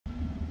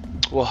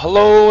Well,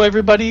 hello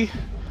everybody.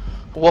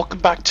 Welcome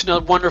back to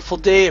another wonderful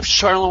day of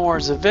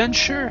Sharlenwar's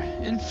adventure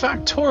in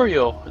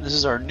Factorio. And this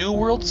is our New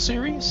World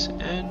series,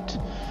 and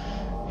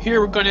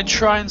here we're going to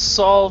try and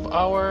solve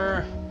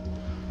our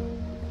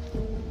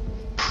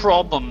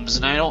problems.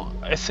 And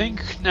I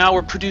think now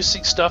we're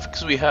producing stuff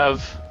because we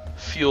have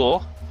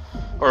fuel.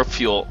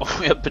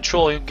 We have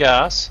petroleum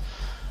gas,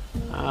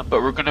 but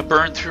we're going to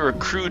burn through our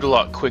crude a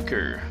lot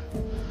quicker.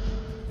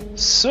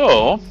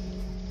 So,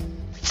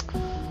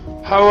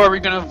 how are we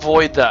going to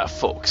avoid that,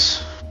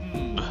 folks?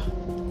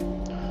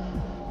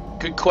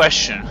 Good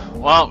question.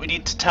 Well, we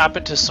need to tap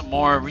into some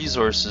more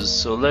resources.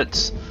 So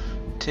let's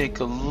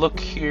take a look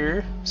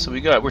here. So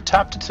we're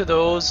tapped into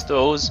those,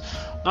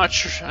 not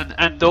sure,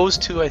 and those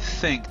two, I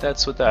think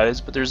that's what that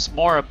is, but there's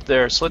more up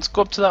there. So let's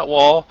go up to that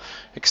wall,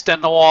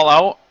 extend the wall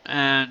out,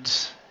 and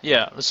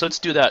yeah, so let's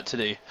do that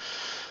today.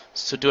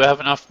 So do I have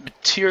enough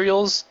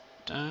materials?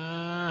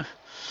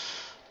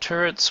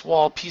 Turrets,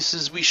 wall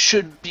pieces, we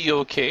should be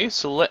okay.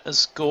 So let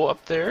us go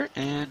up there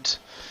and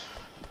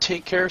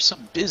take care of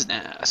some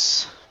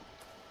business.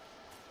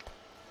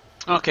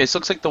 Okay, so it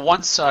looks like the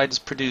one side is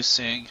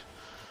producing.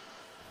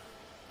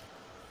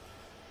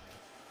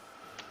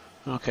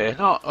 Okay,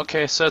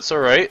 so that's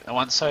alright.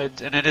 One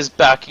side, and it is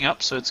backing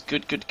up, so it's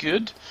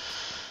good.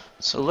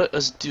 So let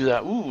us do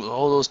that. Ooh,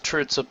 all those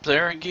turrets up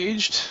there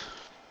engaged.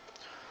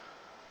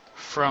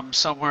 From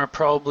somewhere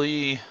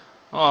probably,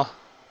 oh,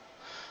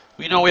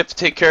 we know we have to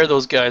take care of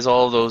those guys,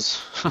 all of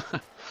those.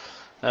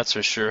 That's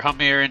for sure. How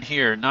many are in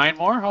here? 9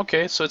 more?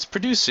 Okay, so it's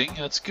producing.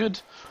 That's good.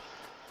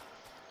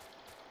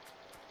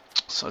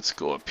 So let's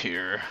go up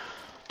here.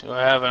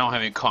 I don't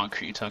have any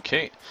concrete.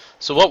 Okay.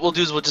 So what we'll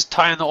do is we'll just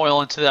tie in the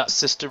oil into that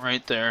system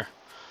right there.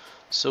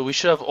 So we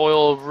should have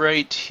oil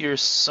right here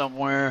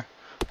somewhere.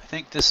 I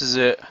think this is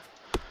it.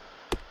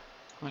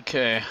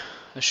 Okay.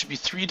 There should be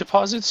 3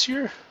 deposits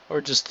here,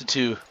 or just the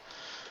 2.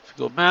 If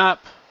we go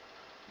map,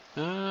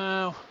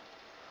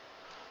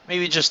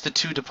 maybe just the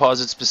 2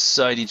 deposits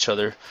beside each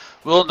other.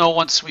 We'll know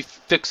once we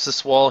fix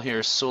this wall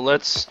here. So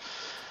let's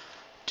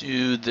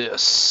do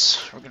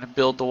this. We're going to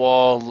build the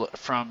wall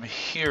from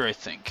here, I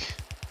think.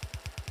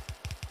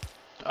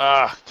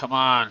 Ah, come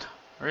on.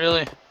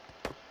 Really?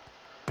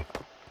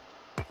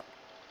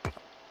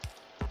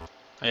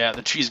 Yeah,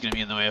 the tree's going to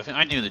be in the way.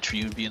 I knew the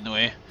tree would be in the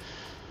way.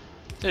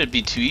 It'd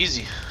be too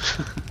easy.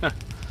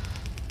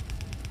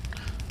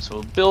 So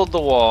we'll build the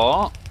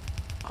wall.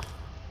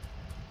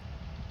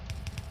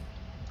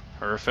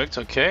 Perfect,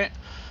 okay.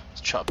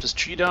 Let's chop this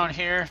tree down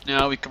here.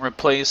 Now we can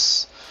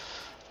replace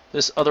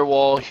this other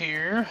wall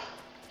here.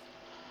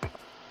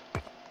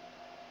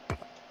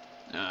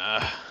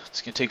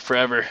 It's gonna take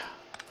forever.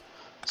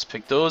 Let's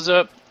pick those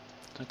up.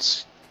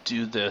 Let's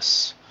do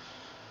this.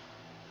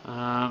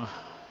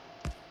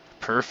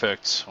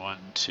 Perfect. 1,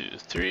 2,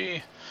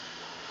 3.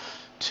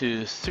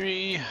 2,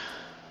 3.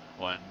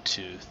 1,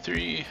 2,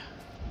 3.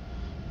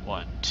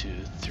 1, 2,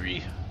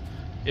 3.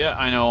 Yeah,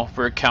 I know,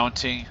 we're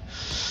counting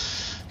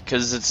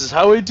because this is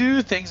how I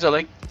do things. I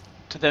like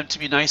them to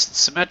be nice and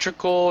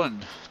symmetrical,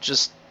 and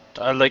just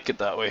I like it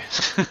that way.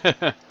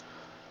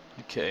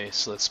 Okay,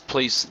 so let's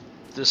place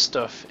this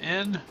stuff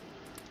in.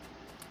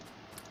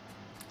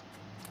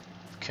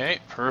 Okay,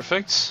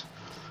 perfect.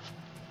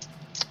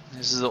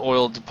 This is the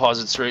oil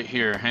deposits right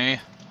here,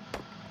 hey?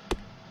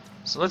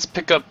 So let's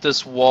pick up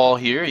this wall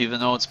here, even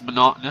though it's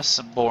monotonous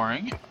and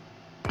boring.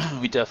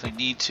 We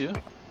definitely need to.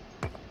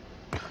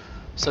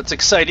 So it's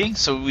exciting.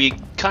 So we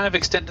kind of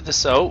extended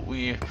this out.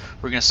 We're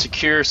going to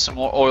secure some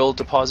more oil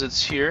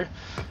deposits here.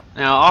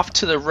 Now off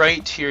to the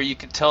right here, you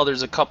can tell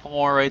there's a couple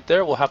more right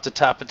there. We'll have to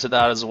tap into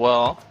that as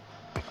well.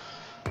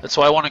 That's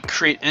why I want to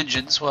create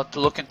engines. We'll have to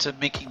look into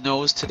making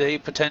those today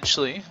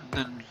potentially. And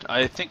then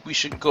I think we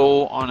should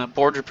go on a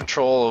border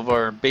patrol of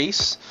our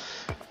base,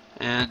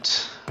 and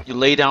you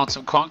lay down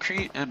some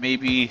concrete and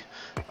maybe you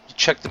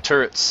check the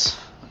turrets.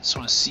 I just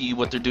want to see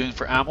what they're doing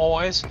for ammo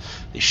wise.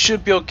 They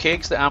should be okay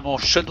because the ammo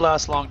should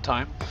last a long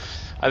time.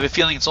 I have a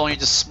feeling it's only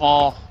just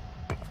small,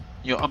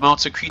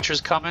 amounts of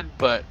creatures coming,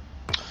 but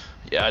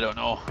yeah, I don't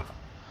know.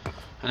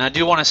 And I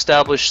do want to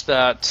establish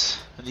that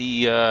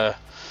we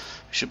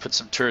should put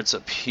some turrets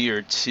up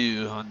here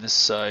too on this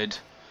side.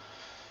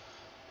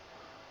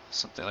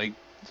 Something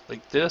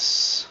like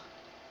this.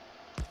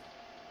 2,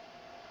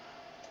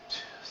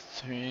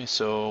 3.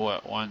 So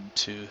what? 1,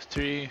 2,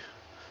 3.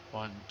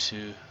 1,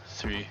 2,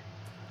 3.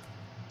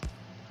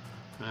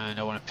 And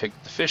I want to pick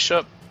the fish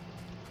up.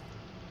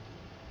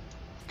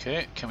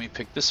 Okay, can we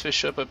pick this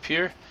fish up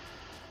here?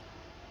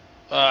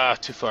 Ah,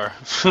 too far.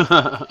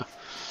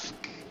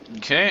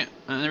 Okay,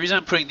 and the reason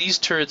I'm putting these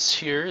turrets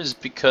here is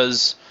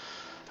because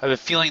I have a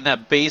feeling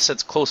that base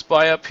that's close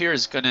by up here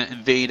is going to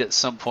invade at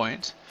some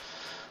point.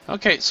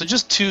 Okay, so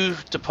just 2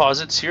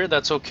 deposits here,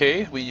 that's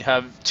okay. We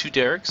have 2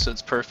 derricks, so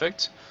it's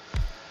perfect.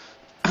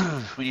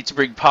 We need to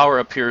bring power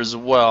up here as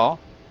well.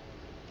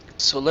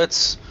 So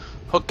let's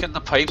hook in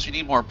the pipes. We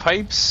need more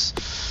pipes.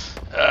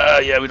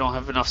 Yeah, we don't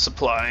have enough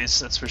supplies,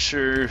 that's for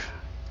sure.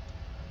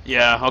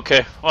 Yeah,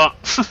 okay, well,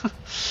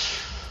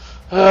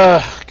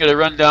 Gotta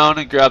run down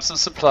and grab some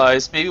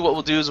supplies. Maybe what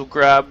we'll do is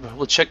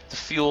we'll check the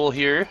fuel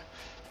here.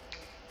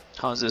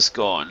 How's this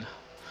going?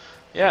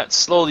 Yeah, it's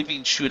slowly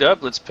being chewed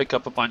up. Let's pick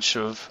up a bunch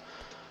of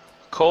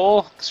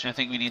coal, because I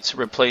think we need to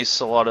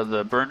replace a lot of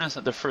the burners,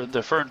 the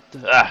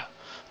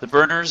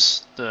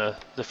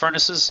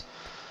furnaces.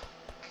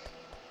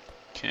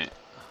 Okay,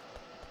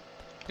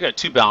 we got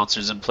 2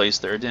 balancers in place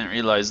there. Didn't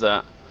realize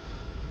that.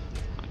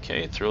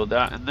 Okay, throw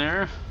that in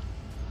there.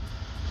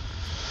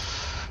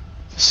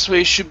 This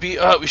way should be.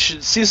 We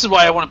should see. This is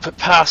why I want to put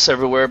paths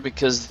everywhere,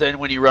 because then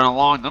when you run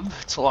along them,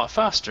 it's a lot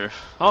faster.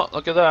 Oh,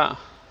 look at that!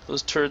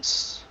 Those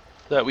turrets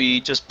that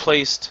we just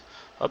placed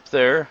up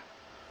there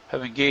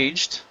have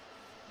engaged.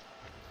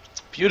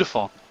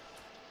 Beautiful.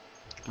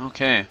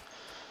 Okay.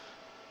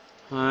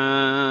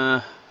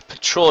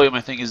 Petroleum,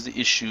 I think, is the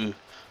issue.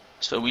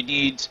 So we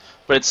need,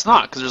 but it's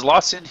not, because there's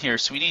lots in here.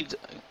 So we need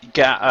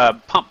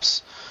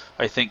pumps,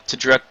 I think, to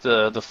direct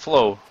the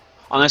flow.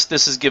 Unless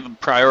this is given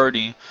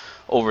priority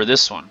over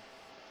this one.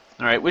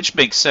 All right, which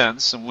makes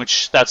sense, and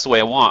which that's the way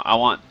I want. I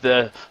want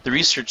the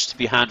research to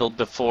be handled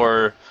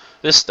before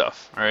this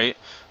stuff. All right.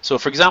 So,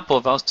 for example,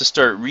 if I was to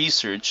start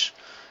research,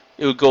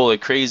 it would go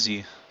like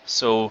crazy.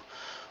 So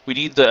we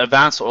need the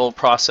advanced oil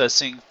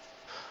processing,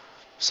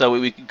 so that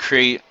we can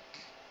create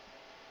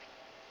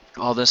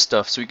all this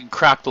stuff. So we can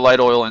crack the light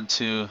oil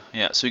into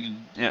So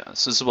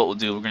this is what we'll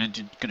do. We're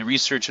gonna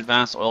research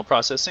advanced oil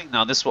processing.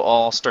 Now this will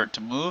all start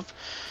to move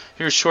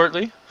here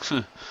shortly.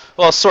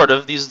 Well, sort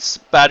of. These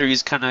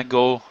batteries kind of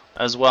go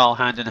as well,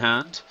 hand in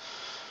hand.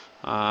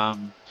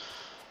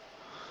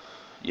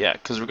 Yeah,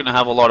 because we're gonna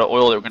have a lot of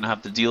oil that we're gonna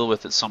have to deal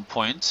with at some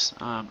point.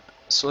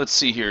 So let's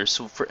see here.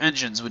 So for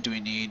engines, what do we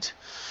need?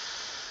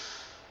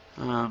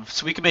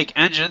 So we can make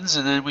engines,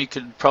 and then we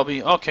could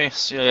probably, okay,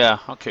 so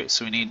okay,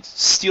 so we need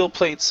steel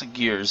plates and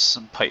gears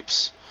and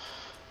pipes.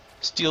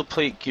 Steel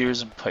plate,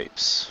 gears, and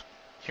pipes.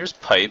 Here's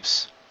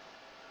pipes.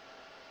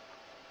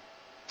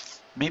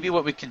 Maybe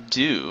what we can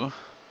do,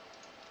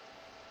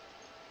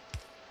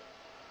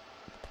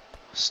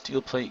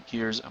 steel plate,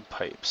 gears, and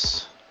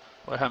pipes.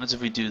 What happens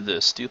if we do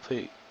this? Steel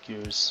plate,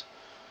 gears,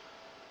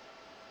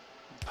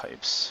 and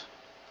pipes.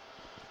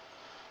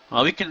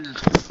 Well, we can,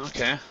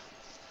 okay.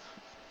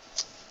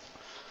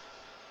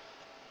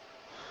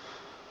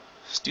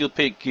 Steel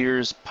plate,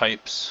 gears,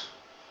 pipes.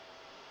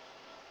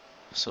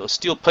 So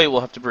steel plate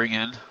we'll have to bring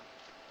in.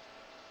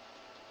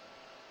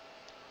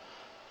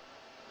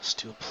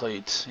 Steel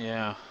plate,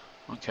 yeah.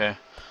 Okay.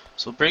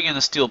 So bring in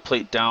the steel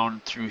plate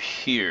down through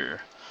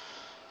here.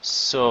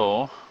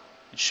 So,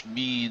 which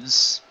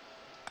means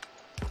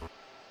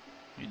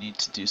we need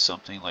to do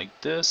something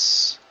like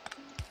this.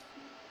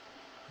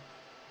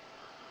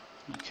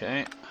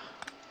 Okay.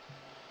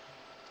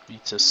 We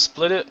need to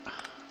split it.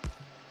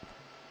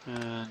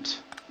 And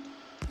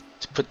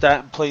put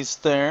that in place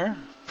there.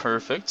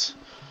 Perfect.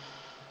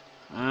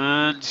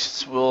 And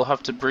we'll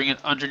have to bring it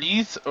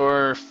underneath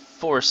or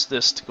force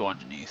this to go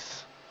underneath.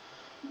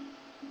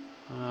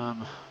 I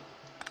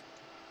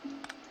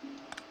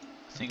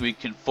think we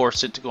can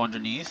force it to go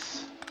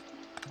underneath.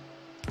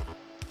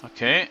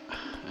 Okay.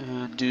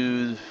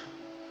 And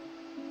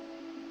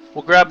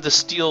we'll grab the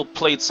steel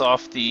plates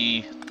off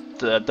the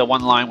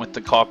one line with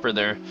the copper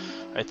there.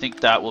 I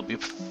think that will be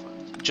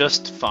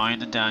just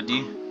fine and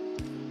dandy.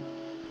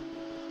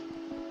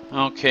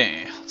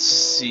 Okay, let's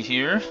see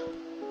here.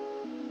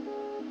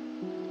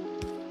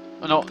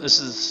 Oh no,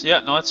 this is, yeah,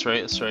 no, that's right,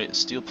 that's right.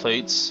 Steel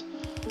plates.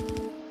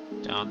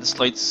 Down, this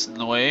light's in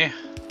the way.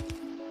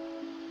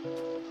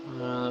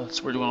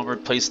 So where do we want to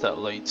replace that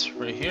light?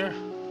 Right here.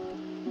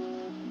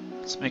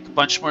 Let's make a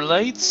bunch more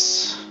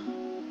lights.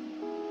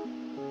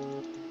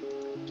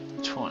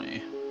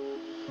 20.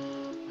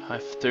 High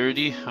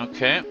 30,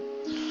 okay.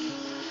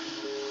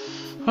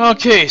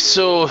 Okay,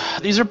 so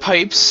these are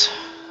pipes.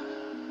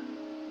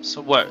 So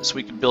what? So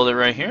we can build it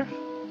right here?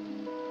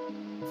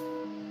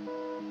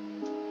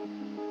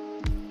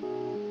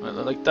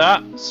 Like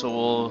that. So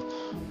we'll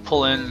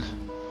pull in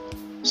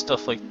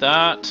stuff like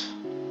that.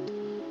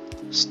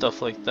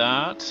 Stuff like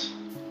that.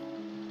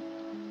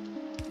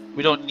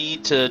 We don't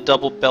need to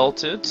double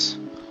belt it.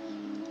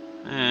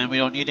 And we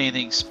don't need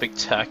anything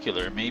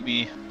spectacular.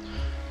 Maybe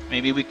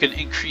we can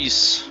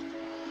increase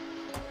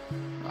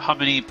how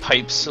many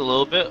pipes a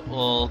little bit.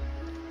 We'll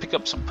pick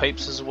up some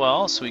pipes as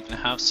well so we can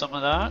have some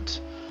of that.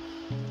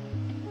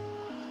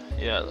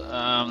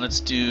 Yeah, let's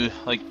do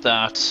like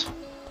that.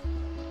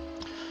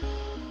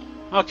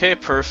 Okay,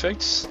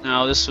 perfect.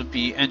 Now this would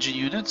be engine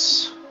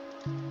units.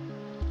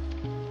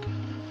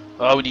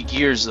 Oh, we need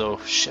gears though.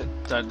 Shit,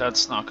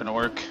 that's not gonna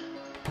work.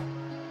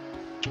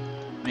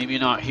 Maybe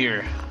not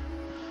here.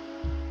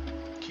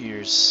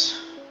 Gears.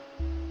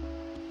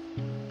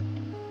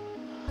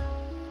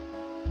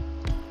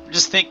 I'm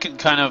just thinking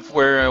kind of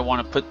where I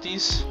want to put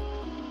these.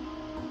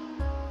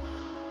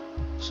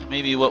 So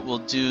maybe what we'll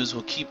do is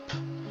we'll keep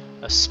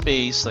a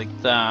space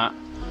like that.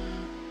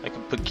 I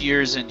can put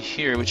gears in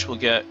here, which will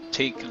get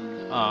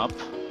taken up.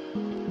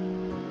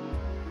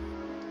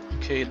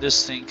 Okay,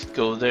 this thing could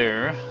go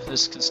there.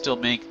 This can still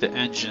make the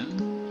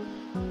engine.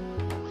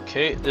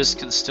 Okay, this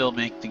can still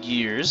make the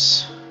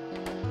gears.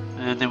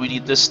 And then we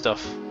need this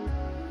stuff.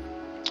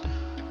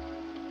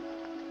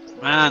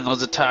 Man,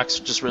 those attacks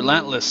are just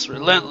relentless,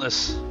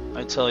 relentless,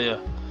 I tell you.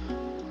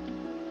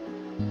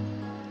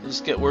 They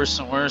just get worse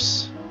and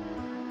worse.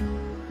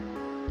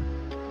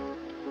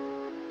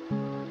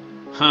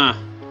 Huh.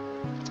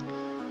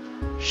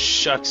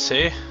 Shucks,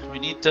 hey? We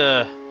need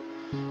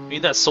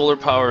that solar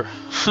power.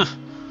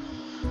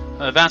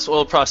 Advanced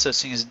oil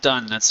processing is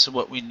done. That's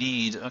what we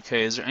need.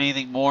 Okay, is there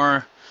anything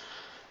more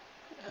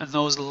in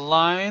those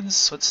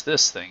lines? What's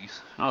this thing?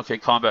 Okay,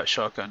 combat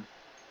shotgun.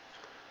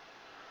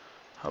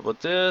 How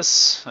about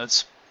this?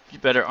 That's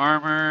better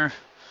armor.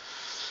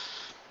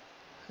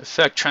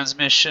 Effect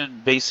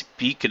transmission, basic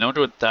beacon. I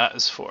wonder what that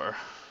is for.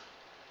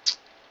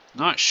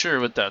 Not sure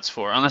what that's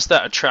for, unless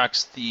that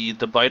attracts the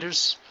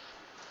biters.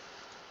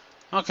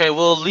 Okay,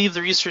 we'll leave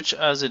the research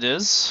as it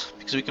is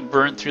because we can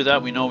burn through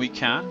that. We know we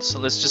can. So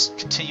let's just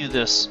continue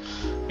this.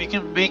 We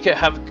can make it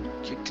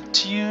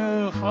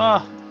continue.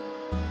 Well,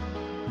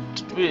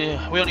 we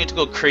don't need to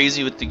go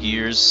crazy with the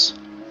gears.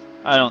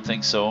 I don't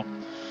think so.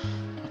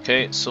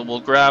 Okay, so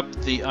we'll grab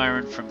the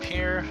iron from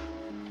here.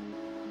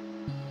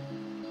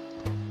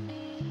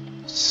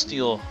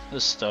 Steal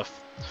this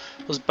stuff.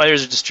 Those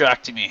biters are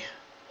distracting me.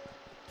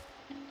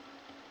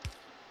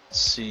 Let's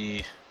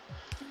see.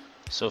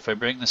 So if I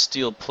bring the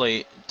steel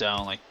plate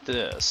down like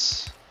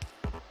this.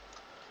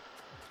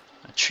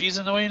 A tree's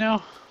in the way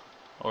now?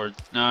 Or,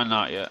 no,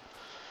 not yet.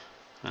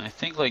 And I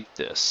think like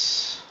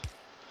this.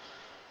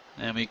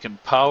 Then we can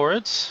power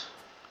it.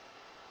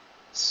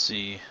 Let's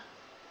see.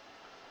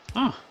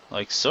 Oh,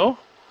 like so.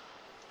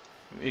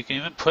 We can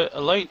even put a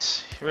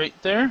light right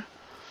there.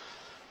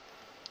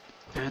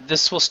 And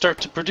this will start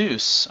to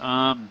produce.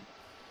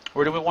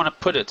 Where do we want to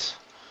put it?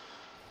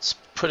 Let's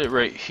put it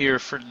right here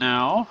for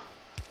now.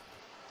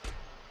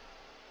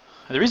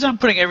 The reason I'm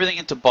putting everything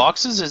into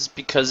boxes is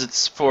because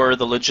it's for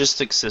the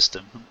logistics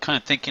system. I'm kind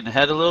of thinking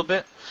ahead a little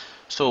bit.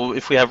 So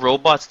if we have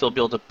robots, they'll be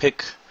able to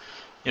pick,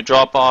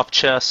 drop off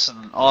chests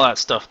and all that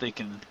stuff they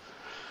can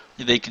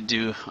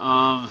do.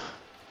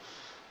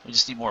 We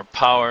just need more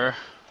power.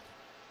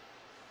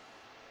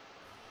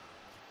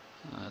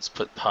 Let's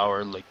put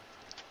power like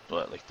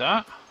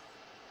that.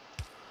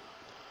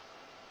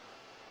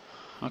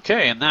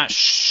 Okay, and that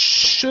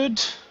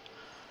should.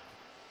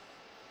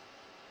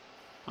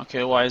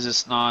 Okay, why is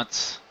this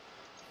not?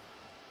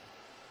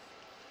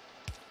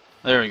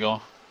 There we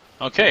go.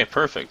 Okay,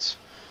 perfect.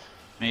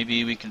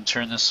 Maybe we can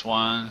turn this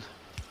one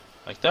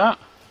like that.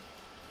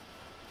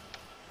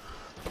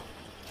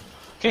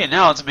 Okay,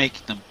 now it's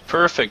making them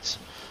perfect.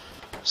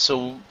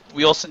 So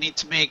we also need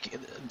to make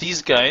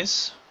these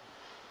guys.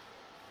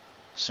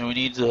 So we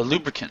need the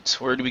lubricant.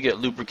 Where do we get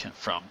lubricant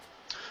from?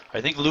 I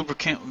think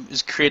lubricant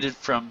is created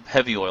from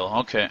heavy oil.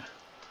 Okay.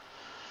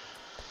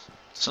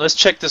 So let's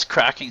check this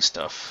cracking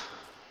stuff.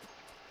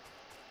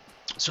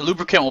 So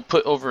lubricant we'll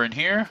put over in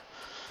here.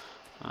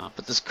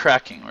 But this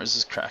cracking, where's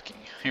this cracking?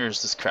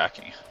 Here's this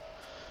cracking.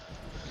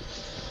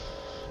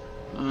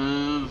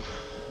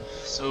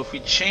 So if we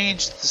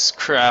change this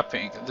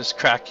cracking,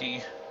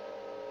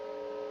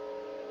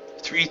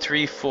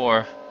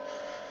 334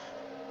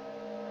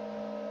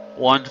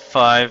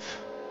 15.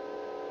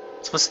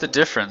 So what's the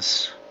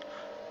difference?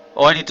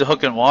 Oh, I need to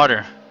hook in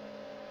water.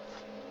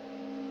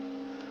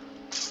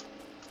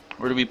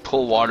 Where do we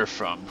pull water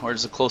from?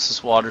 Where's the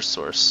closest water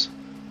source?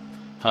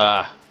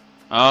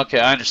 Okay,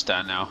 I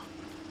understand now.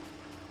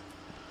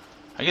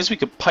 I guess we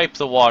could pipe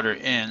the water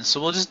in, so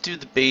we'll just do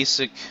the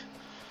basic.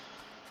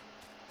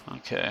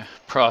 Okay,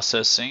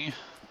 processing.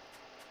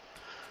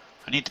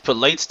 I need to put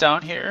lights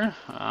down here.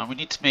 We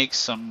need to make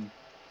some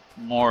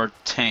more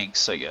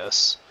tanks, I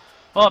guess.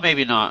 Well,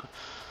 maybe not.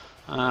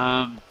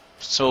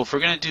 So if we're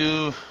gonna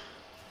do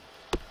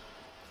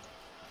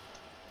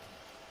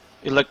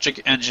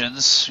electric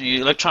engines, we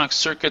need electronic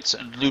circuits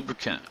and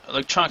lubricant.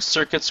 Electronic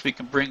circuits we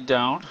can bring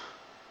down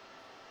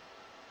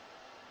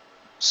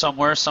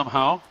somewhere,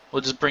 somehow.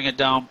 We'll just bring it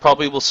down.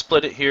 Probably we'll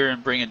split it here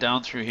and bring it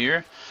down through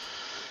here.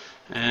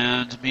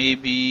 And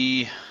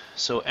maybe,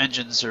 so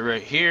engines are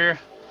right here.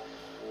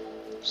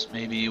 So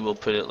maybe we'll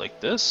put it like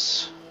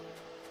this.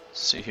 Let's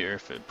see here,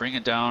 if I bring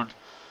it down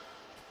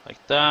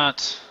like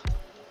that.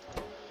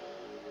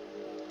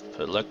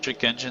 Put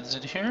electric engines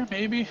in here,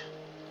 maybe.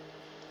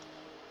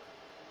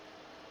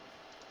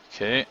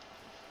 Okay.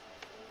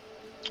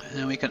 And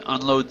then we can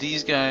unload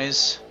these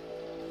guys.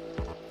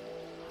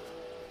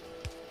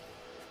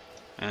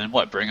 And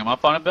what, bring them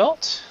up on a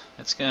belt?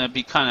 It's gonna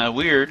be kind of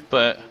weird,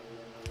 but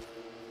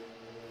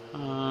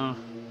how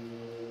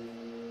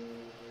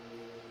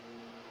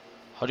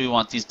do you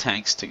want these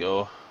tanks to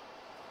go?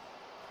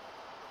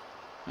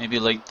 Maybe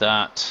like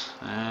that,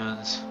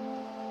 and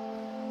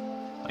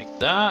like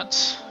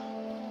that.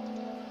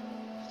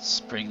 Let's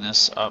bring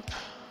this up.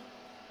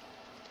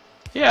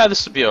 Yeah,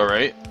 this would be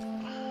alright.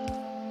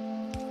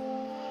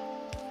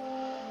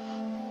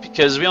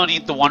 Because we only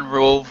need the one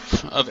row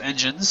of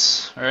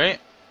engines, alright?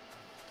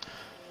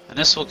 And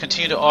this will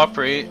continue to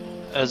operate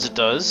as it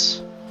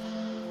does.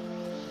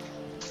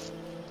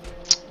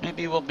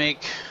 Maybe we'll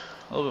make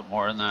A little bit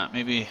more than that,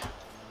 maybe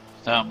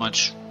that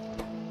much.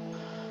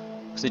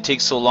 Because they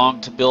take so long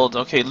to build.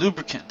 Okay,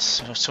 lubricant.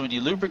 So we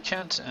need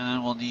lubricant, and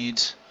then we'll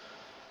need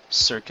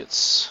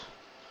circuits.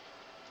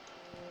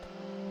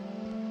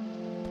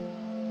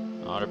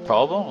 Not a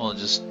problem. We'll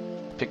just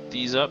pick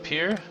these up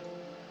here.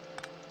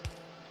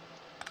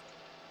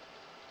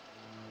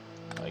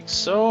 Like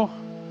so.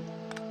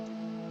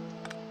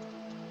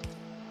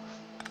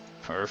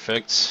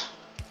 Perfect.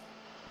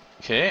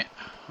 Okay.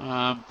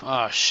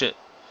 Ah, shit.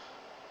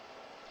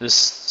 This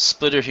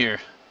splitter here.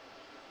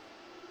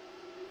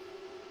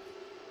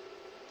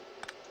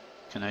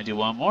 Can I do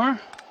one more?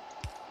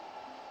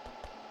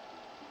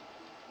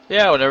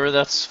 Yeah, whatever,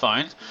 that's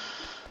fine.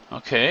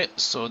 Okay,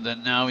 so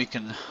then now we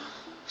can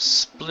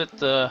split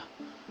the...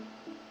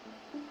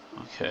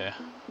 Okay.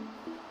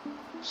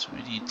 So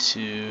we need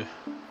to...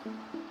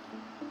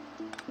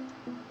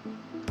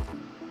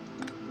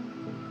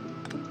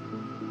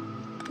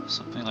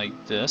 something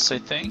like this, I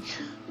think.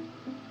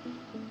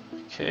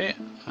 Okay,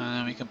 and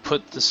then we can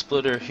put the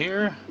splitter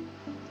here.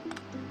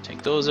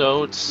 Take those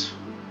out.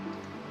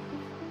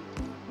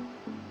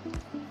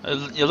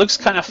 It looks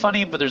kind of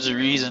funny, but there's a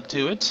reason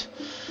to it.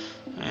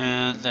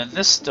 And then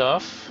this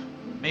stuff,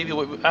 maybe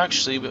what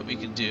we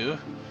can do,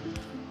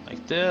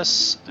 like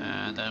this,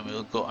 and then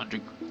we'll go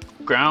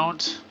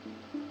underground.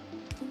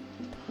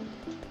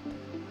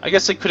 I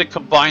guess I could have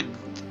combined.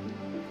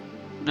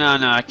 No,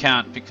 I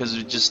can't because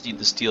we just need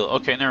the steel.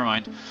 Okay, never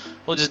mind.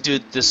 We'll just do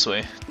it this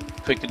way,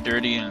 quick and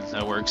dirty, and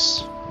that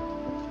works.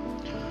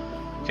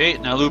 Okay,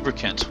 now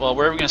lubricant. Well,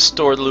 where are we going to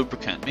store the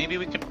lubricant? Maybe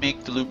we can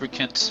make the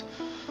lubricant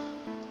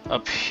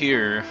up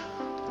here.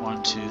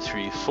 1, 2,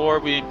 3, 4.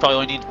 We probably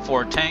only need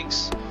 4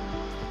 tanks.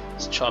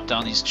 Let's chop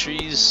down these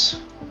trees.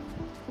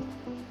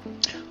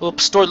 We'll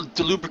store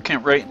the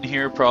lubricant right in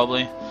here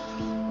probably.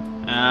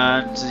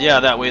 And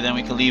yeah, that way then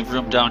we can leave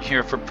room down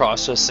here for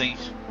processing.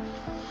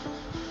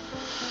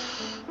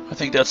 I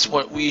think that's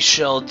what we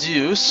shall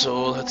do.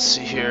 So let's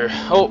see here.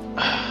 Oh,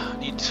 I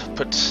need to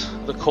put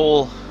the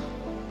coal.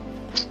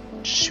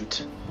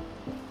 Shoot.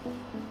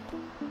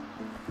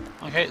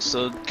 Okay,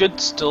 so good,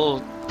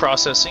 still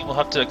processing. We'll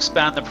have to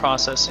expand the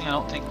processing. I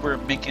don't think we're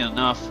making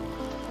enough.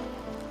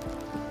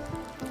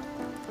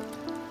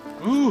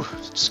 Ooh,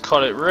 just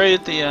caught it right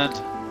at the end.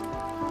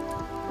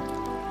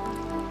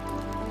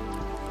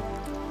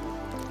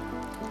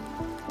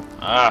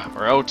 Ah,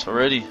 we're out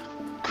already.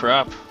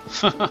 Crap.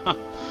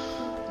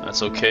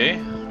 That's okay.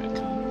 We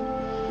can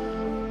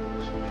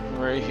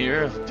right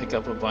here pick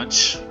up a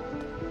bunch.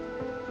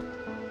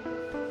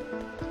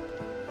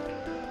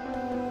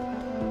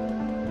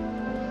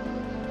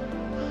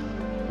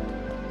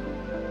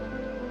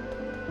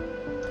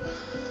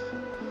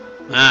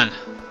 Man.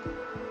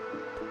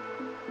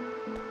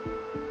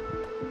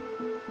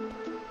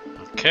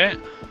 Okay,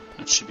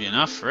 that should be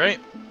enough, right?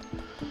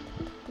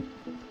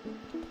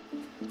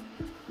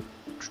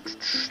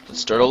 Let's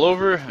start all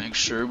over, make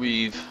sure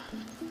we've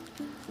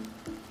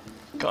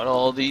got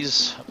all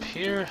these up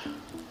here.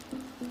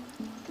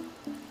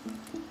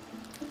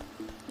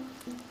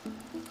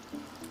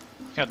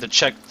 Got to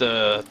check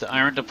the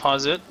iron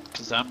deposit,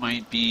 because that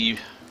might be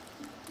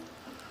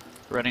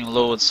running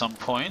low at some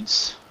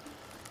points.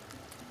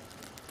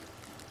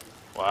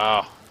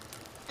 Wow,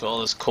 look at all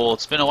this coal.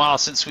 It's been a while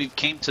since we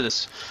came to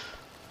this.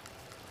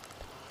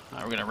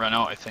 We're gonna run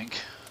out, I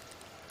think.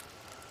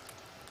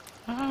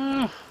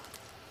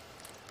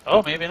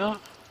 Oh, maybe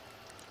not.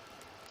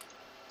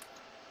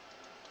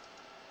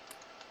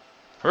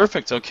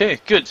 Perfect, okay,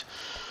 good.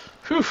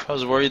 Whew, I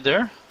was worried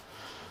there.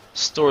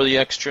 Store the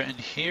extra in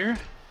here.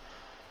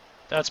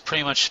 That's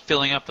pretty much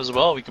filling up as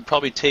well. We could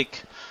probably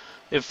take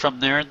it from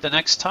there the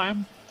next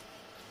time.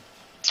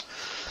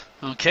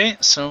 Okay,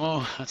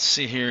 so let's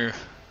see here.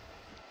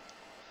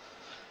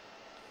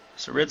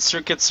 So red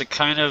circuits are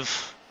kind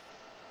of...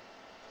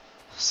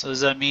 So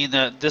does that mean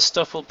that this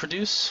stuff will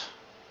produce?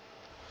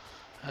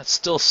 That's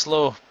still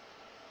slow.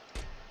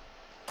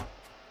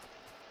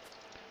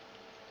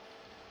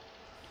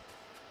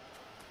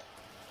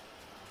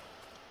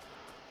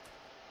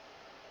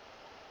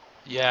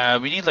 Yeah,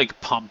 we need like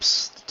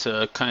pumps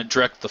to kind of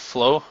direct the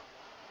flow.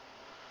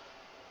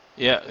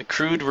 Yeah, the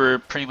crude, we're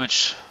pretty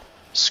much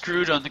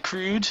screwed on the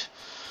crude.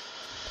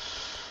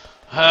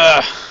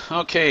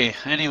 Okay,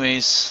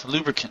 anyways,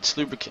 lubricant.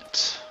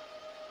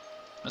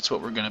 That's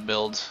what we're gonna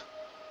build.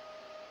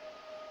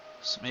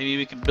 So maybe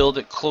we can build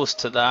it close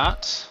to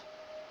that.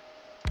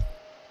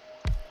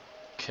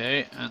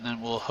 Okay, and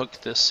then we'll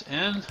hook this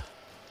in.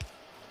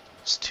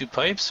 It's 2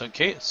 pipes,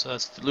 okay, so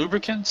that's the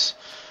lubricant.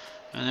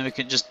 And then we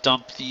can just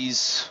dump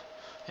these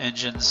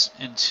engines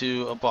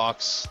into a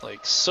box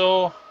like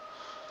so.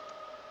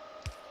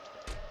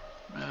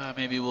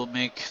 Maybe we'll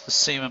make the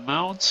same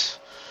amount.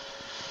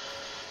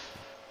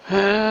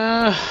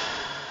 I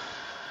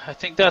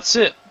think that's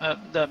it.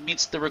 That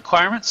meets the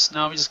requirements.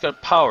 Now we just gotta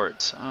power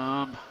it.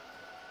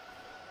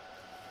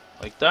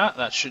 Like that.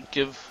 That should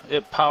give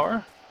it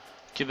power.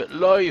 Give it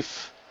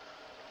life.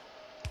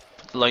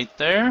 Put the light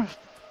there.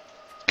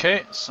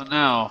 Okay, so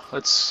now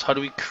how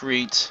do we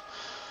create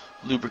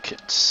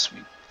lubricants?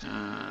 We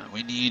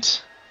We need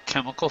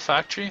chemical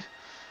factory,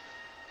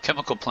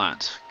 chemical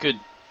plant. Good.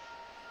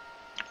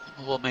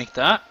 We'll make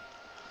that.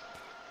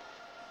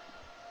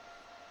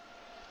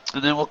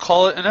 And then we'll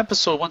call it an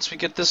episode once we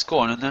get this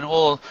going, and then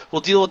we'll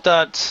deal with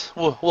that.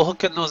 We'll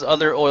hook in those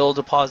other oil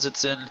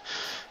deposits in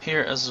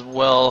here as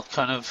well,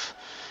 kind of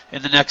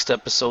in the next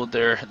episode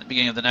there, at the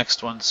beginning of the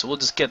next one. So we'll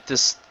just get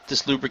this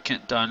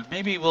lubricant done.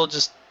 Maybe we'll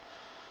just,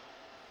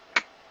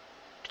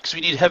 because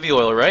we need heavy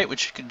oil, right?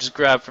 Which you can just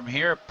grab from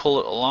here,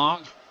 pull it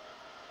along.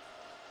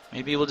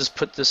 Maybe we'll just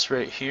put this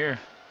right here.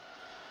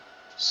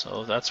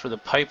 So that's where the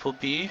pipe will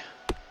be.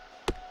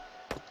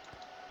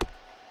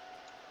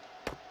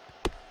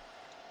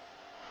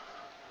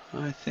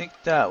 I think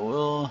that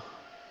will,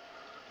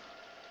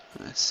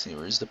 let's see,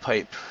 where's the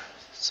pipe?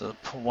 So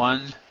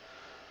one,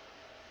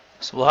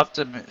 so we'll have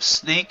to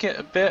snake it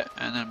a bit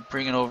and then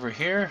bring it over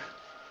here.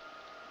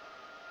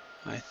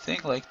 I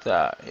think like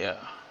that, yeah.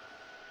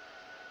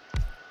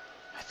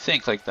 I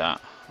think like that.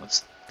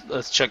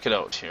 Let's check it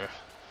out here.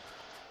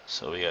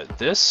 So we got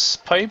this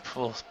pipe,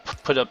 we'll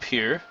put up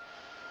here.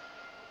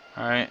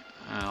 Alright,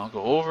 and I'll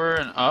go over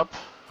and up.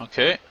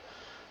 Okay,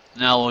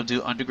 now we'll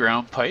do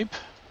underground pipe.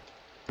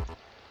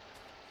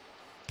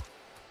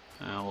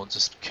 And we'll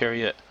just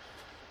carry it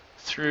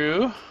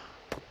through.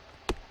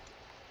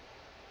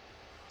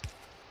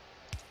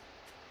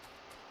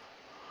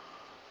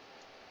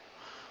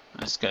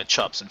 I just gotta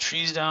chop some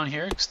trees down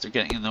here because they're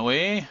getting in the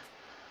way.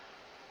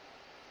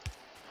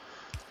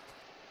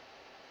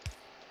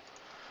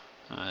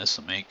 This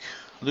will make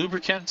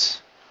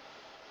lubricant,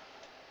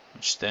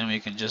 which then we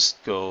can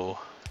just go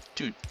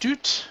doot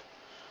doot.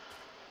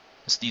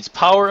 This needs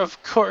power,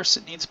 of course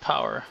it needs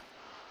power.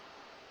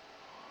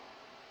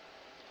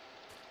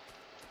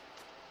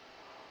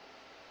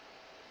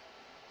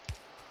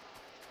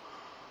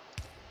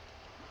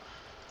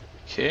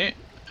 Okay,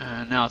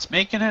 and now it's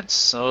making it,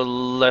 so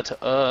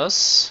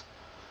let's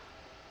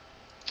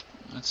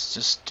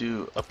just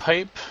do a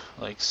pipe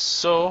like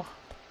so,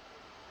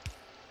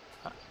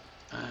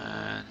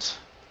 and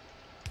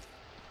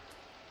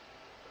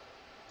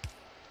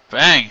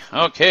bang.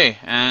 Okay,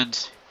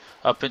 and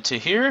up into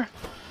here.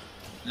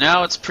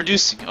 Now it's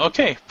producing.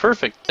 Okay,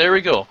 perfect. There we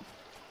go.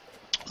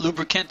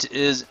 Lubricant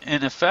is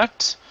in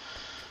effect.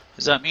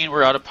 Does that mean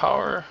we're out of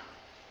power?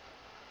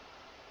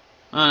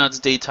 Oh, it's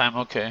daytime.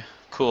 Okay,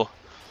 cool.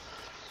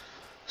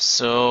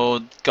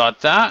 So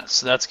got that.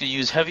 So that's going to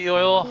use heavy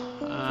oil,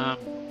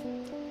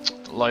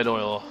 light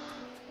oil.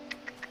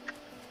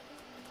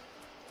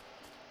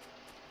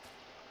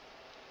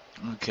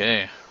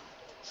 Okay.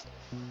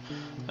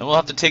 Then we'll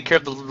have to take care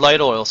of the light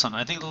oil somehow.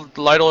 I think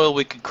the light oil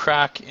we can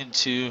crack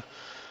into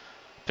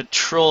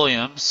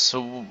petroleum,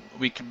 so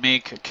we can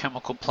make a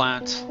chemical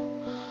plant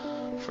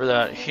for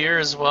that here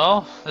as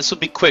well. This will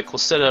be quick. We'll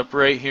set it up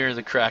right here,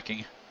 the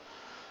cracking.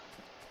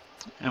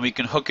 And we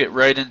can hook it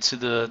right into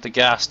the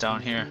gas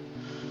down here.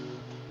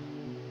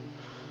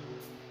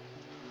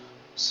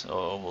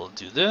 So we'll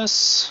do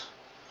this.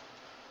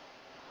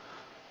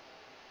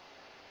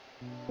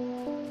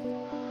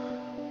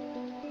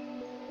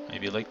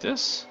 Maybe like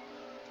this.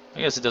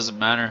 I guess it doesn't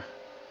matter.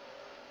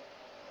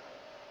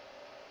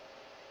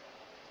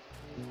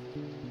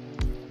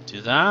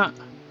 Do that.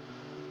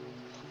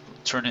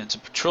 Turn it into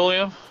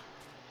petroleum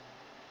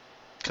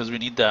because we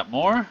need that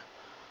more.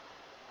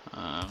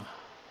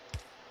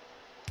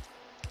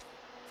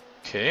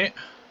 Okay.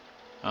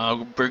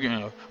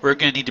 We're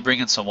gonna need to bring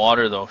in some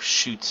water though.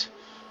 Shoot.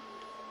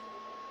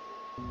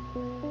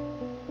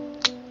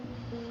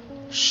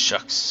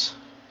 Shucks.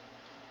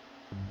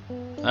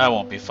 That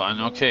won't be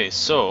fun. Okay,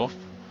 so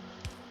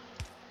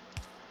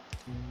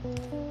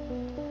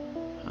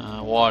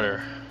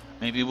water.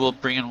 Maybe we'll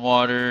bring in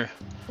water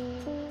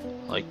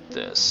like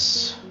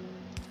this.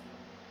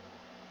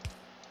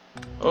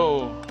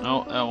 Oh,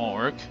 no, that won't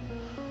work.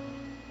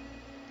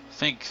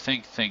 Think.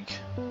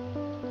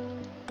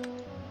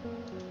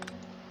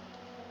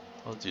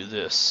 I'll do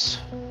this.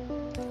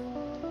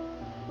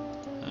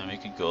 Then we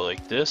can go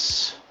like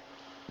this.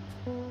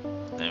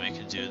 Then we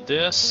can do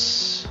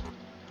this.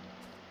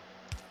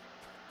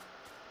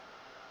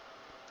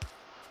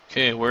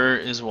 Okay, where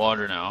is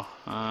water now?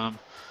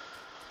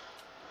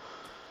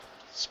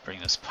 Let's bring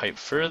this pipe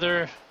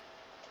further.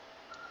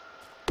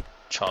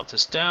 Chop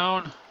this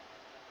down.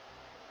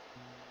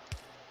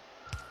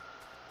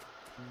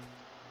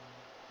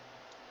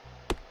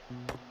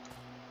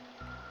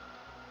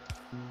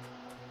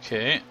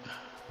 Okay.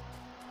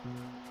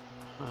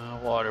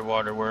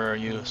 Water, where are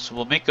you? So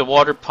we'll make a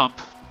water pump.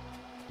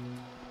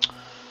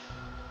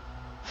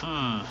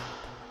 Let's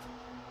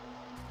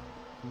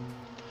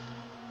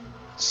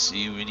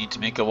see, we need to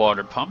make a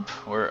water pump.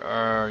 Where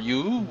are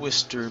you,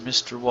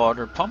 Mr.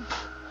 Water Pump?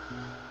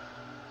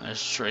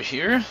 That's right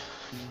here.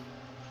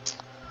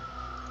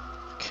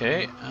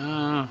 Okay,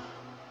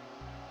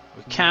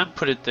 we can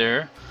put it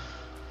there,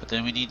 but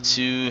then we need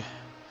to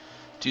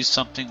do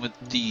something with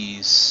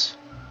these.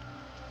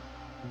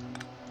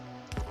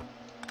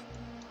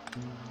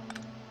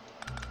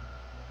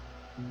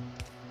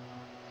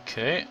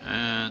 Okay,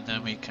 and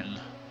then we can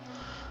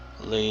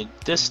laid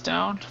this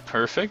down.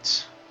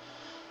 Perfect.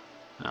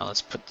 Now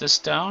let's put this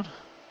down.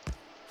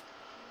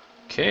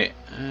 Okay,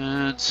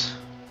 and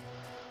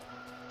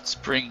let's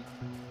bring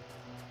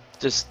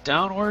this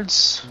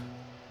downwards.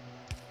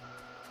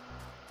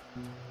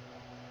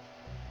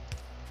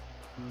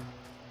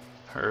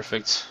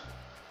 Perfect.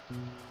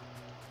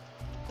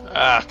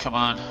 Ah, come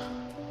on.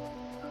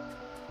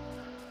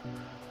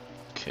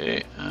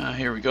 Okay,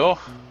 here we go.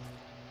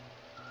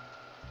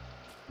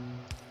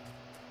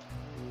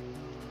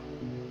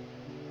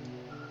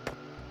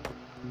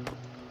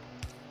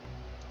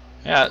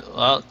 Yeah,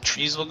 well,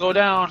 trees will go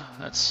down.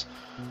 That's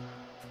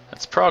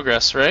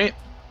progress, right?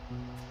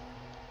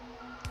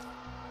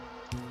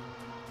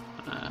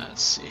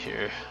 Let's see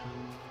here.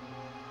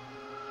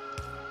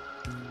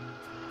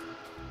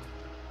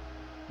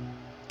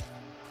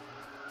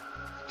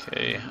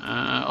 Okay,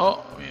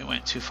 oh, we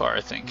went too far,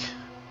 I think.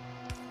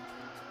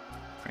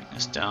 Bring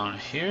this down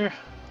here.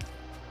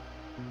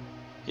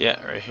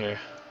 Yeah, right here.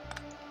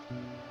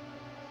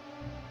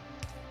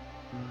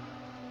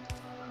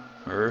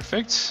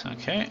 Perfect,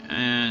 okay,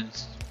 and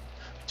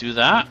do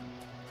that.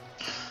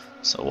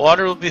 So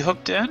water will be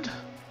hooked in.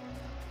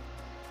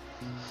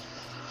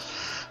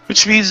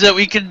 Which means that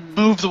we can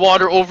move the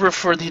water over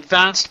for the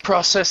advanced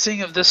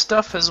processing of this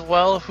stuff as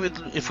well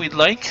if we'd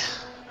like.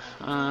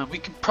 We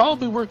can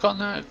probably work on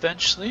that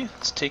eventually.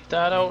 Let's take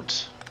that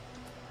out.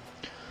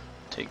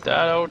 Take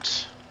that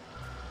out.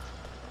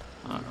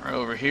 Right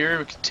over here,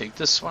 we can take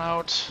this one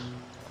out.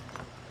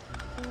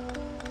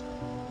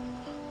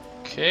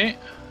 Okay.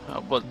 How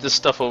about this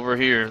stuff over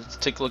here? Let's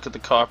take a look at the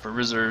copper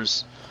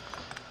reserves.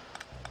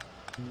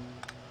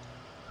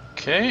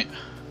 Okay.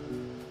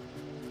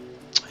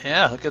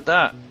 Yeah, look at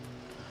that.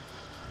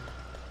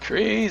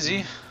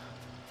 Crazy.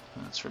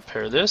 Let's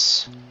repair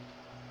this.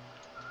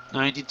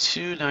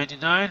 92,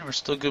 99, we're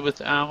still good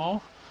with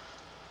ammo.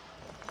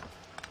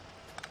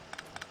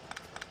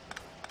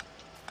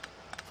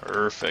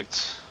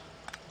 Perfect.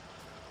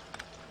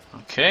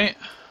 Okay.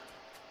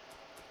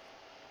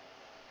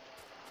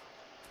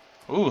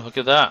 Ooh, look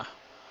at that.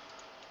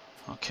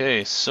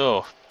 Okay,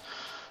 so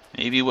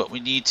maybe what we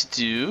need to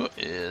do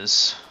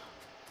is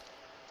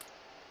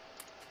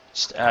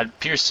just add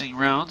piercing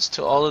rounds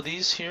to all of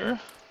these here.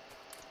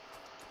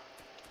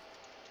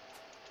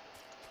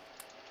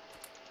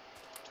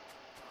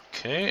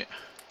 Okay.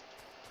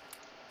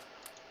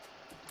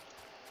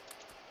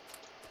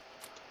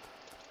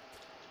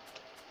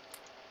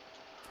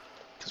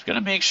 Because we're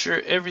gonna make sure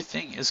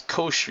everything is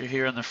kosher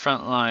here on the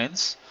front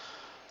lines.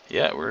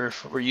 Yeah,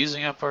 we're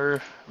using up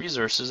our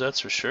resources, that's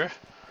for sure.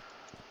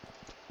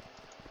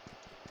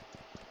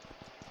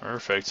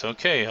 Perfect.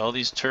 Okay, all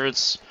these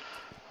turrets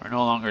are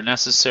no longer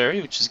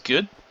necessary, which is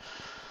good.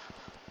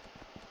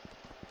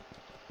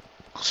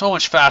 So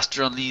much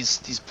faster on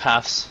these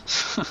paths.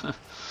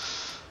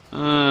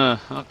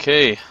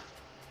 Okay.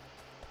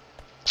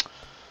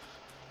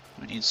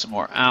 We need some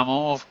more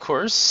ammo, of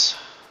course.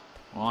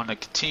 We want to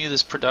continue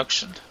this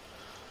production.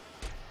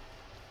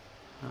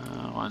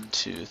 1,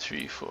 2,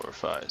 3, 4,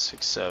 5,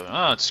 6, 7.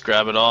 Oh, let's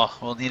grab it all.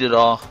 We'll need it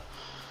all.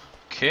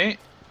 Okay.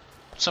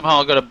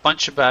 Somehow I got a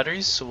bunch of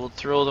batteries, so we'll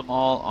throw them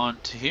all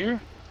onto here.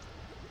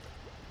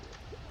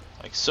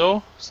 Like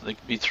so. So they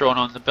can be thrown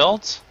on the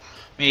belt.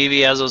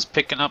 Maybe as I was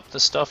picking up the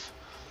stuff.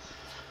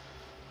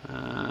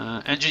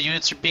 Engine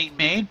units are being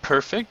made.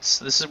 Perfect.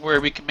 So this is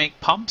where we can make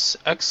pumps.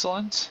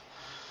 Excellent.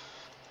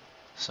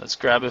 So let's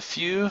grab a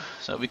few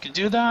so we can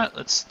do that.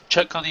 Let's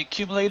check on the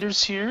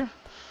accumulators here.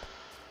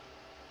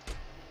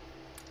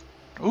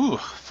 Ooh,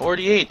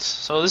 48.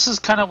 So this is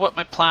kind of what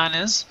my plan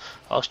is.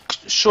 I'll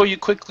show you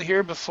quickly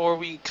here before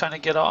we kind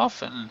of get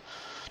off. And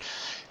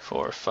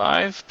 4,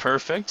 5,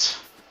 perfect.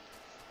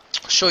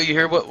 I'll show you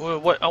here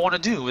what I want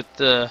to do with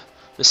the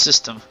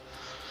system,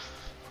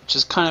 which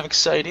is kind of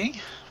exciting.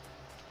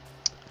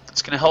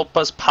 It's going to help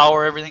us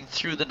power everything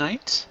through the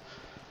night.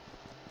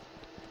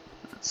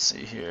 Let's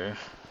see here.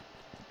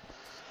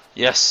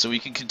 Yes, so we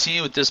can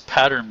continue with this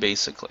pattern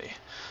basically.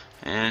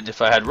 And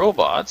if I had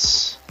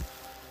robots,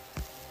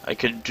 I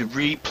could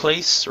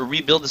replace or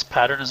rebuild this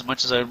pattern as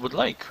much as I would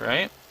like,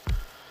 right?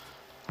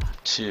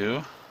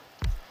 2.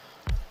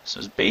 So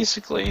it's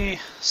basically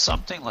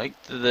something like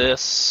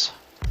this.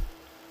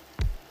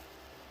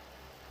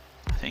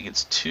 I think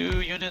it's 2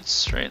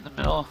 units right in the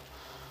middle.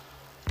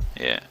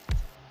 Yeah.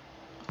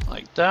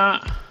 Like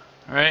that.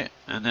 Right?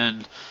 And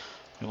then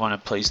we want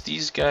to place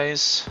these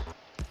guys.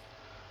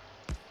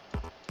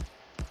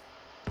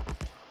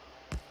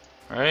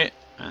 Right?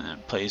 And then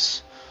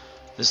place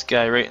this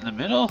guy right in the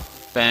middle.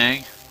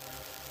 Bang.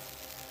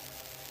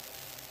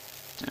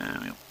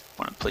 And we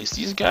want to place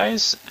these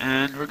guys,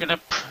 and we're gonna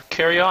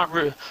carry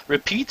on,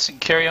 repeat and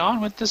carry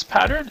on with this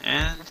pattern,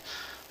 and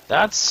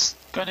that's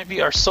going to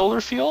be our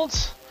solar field.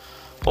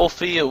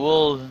 Hopefully it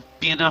will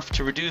be enough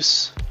to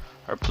reduce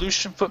our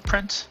pollution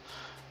footprint.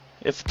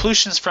 If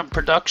pollution is from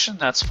production,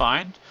 that's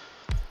fine.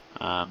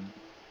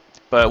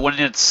 But when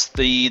it's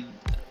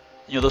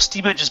those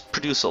steam engines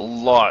produce a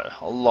lot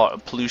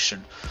of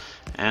pollution,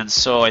 and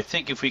so I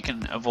think if we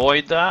can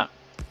avoid that,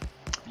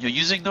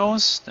 using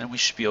those, then we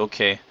should be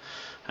okay.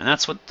 And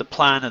that's what the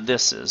plan of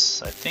this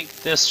is. I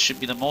think this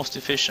should be the most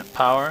efficient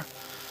power.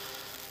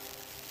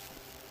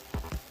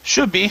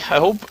 Should be, I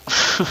hope.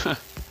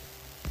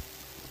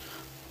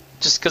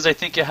 Just because I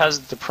think it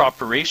has the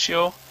proper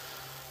ratio.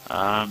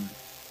 Yeah,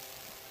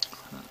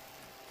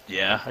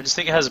 I just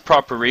think it has a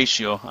proper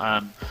ratio.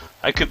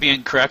 I could be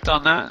incorrect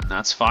on that, and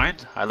that's fine.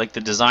 I like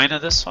the design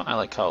of this one. I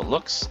like how it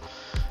looks.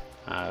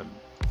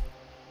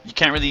 You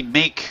can't really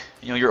make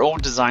your own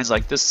designs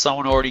like this.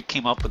 Someone already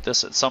came up with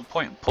this at some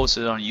point and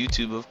posted it on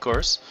YouTube, of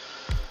course.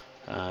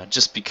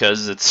 Just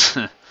because it's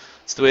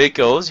it's the way it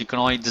goes. You can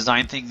only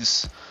design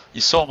things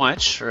so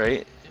much,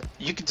 right?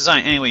 You can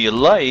design any way you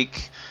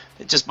like.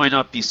 It just might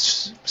not be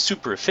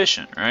super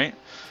efficient, right?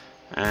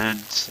 And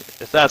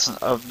if that's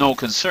of no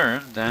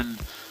concern, then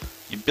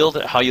you build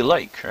it how you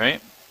like,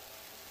 right?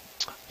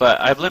 But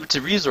I have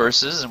limited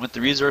resources, and with the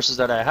resources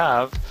that I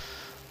have,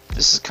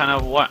 this is kind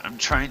of what I'm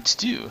trying to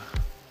do.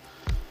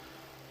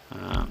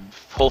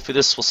 Hopefully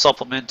this will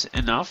supplement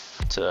enough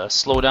to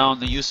slow down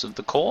the use of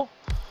the coal.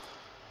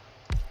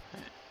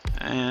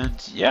 And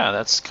yeah,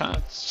 that's kind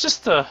of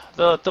just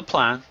the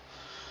plan.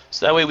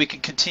 So that way we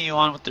can continue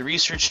on with the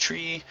research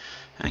tree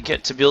and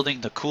get to building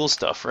the cool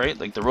stuff, right?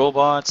 Like the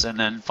robots, and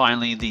then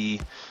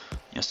finally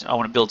I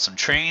want to build some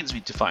trains. We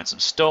need to find some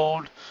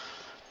stone.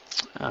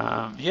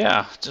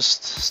 Yeah,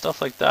 just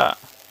stuff like that.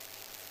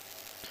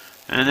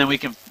 And then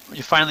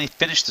you finally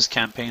finish this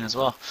campaign as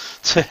well.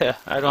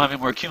 I don't have any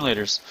more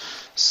accumulators.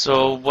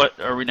 So what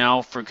are we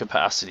now for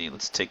capacity?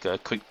 Let's take a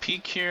quick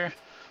peek here.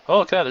 Oh,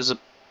 look at that, there's a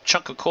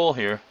chunk of coal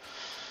here.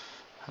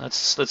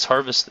 Let's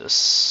harvest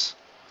this.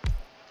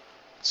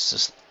 Let's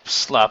just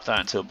slap that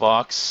into a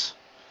box.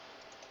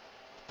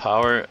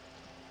 Power.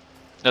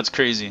 That's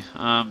crazy.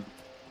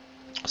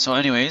 So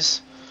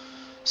anyways,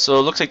 so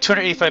it looks like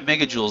 285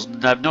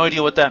 megajoules. I have no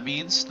idea what that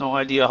means. No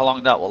idea how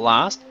long that will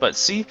last. But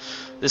see,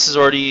 this has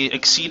already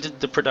exceeded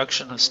the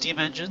production of steam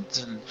engines,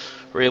 and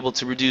we're able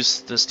to reduce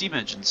the steam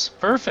engines.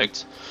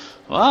 Perfect.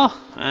 Well,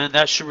 and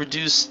that should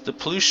reduce the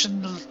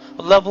pollution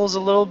levels a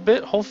little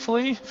bit,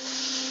 hopefully.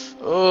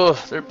 Oh,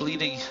 they're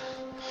bleeding.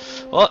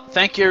 Well,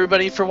 thank you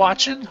everybody for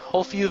watching.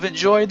 Hopefully you've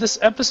enjoyed this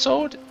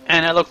episode,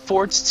 and I look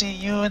forward to seeing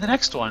you in the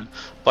next one.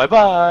 Bye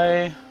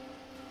bye.